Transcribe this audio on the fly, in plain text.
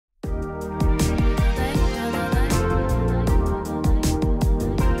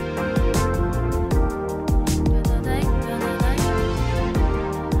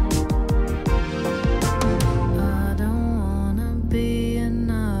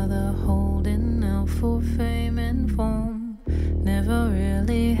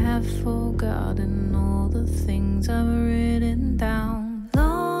I've forgotten all the things I've written down.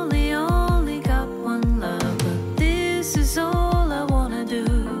 Lonely, only got one love, but this is all I wanna do.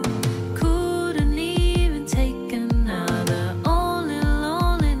 Couldn't even take another. Only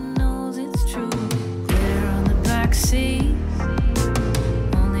lonely knows it's true. Glitter on the back seat,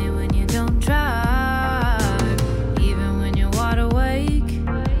 only when you don't drive. Even when you're wide awake,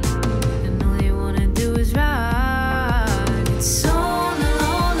 and all you wanna do is ride. It's only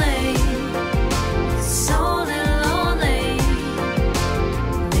lonely, it's only lonely.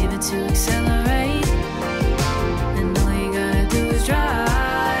 Leave it to accelerate, and all you gotta do is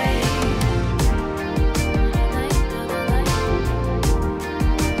drive.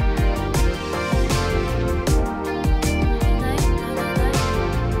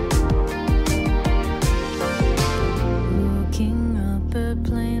 Looking up at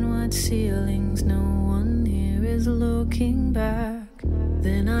plain white ceilings, no one here is looking back.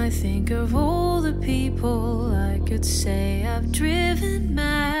 Then I think of all the people I could say I've driven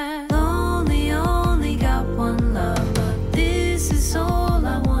mad. Lonely, only got one love, but this is all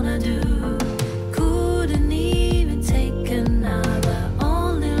I wanna do. Couldn't even take another.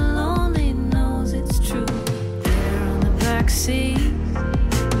 Only lonely knows it's true. There on the back seat,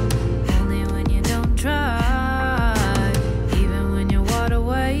 only when you don't drive. Even when you're wide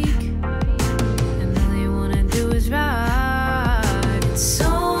awake, and all you wanna do is ride. It's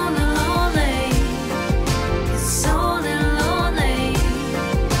only lonely, it's only lonely.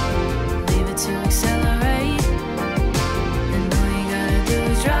 Leave it to accelerate, and all you gotta do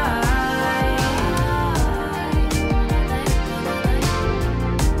is ride.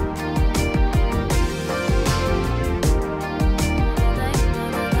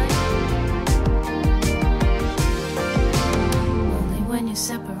 Only when you're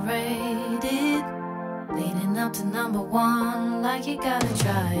separated, leading up to number one, like you gotta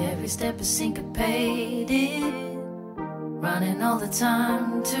try. Every step is syncopated, running all the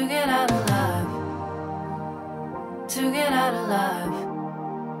time to get out alive, to get out alive.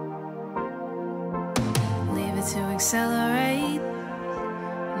 Leave it to accelerate,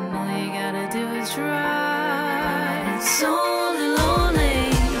 and all you gotta do is ride. It's only lonely,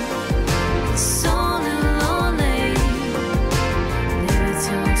 it's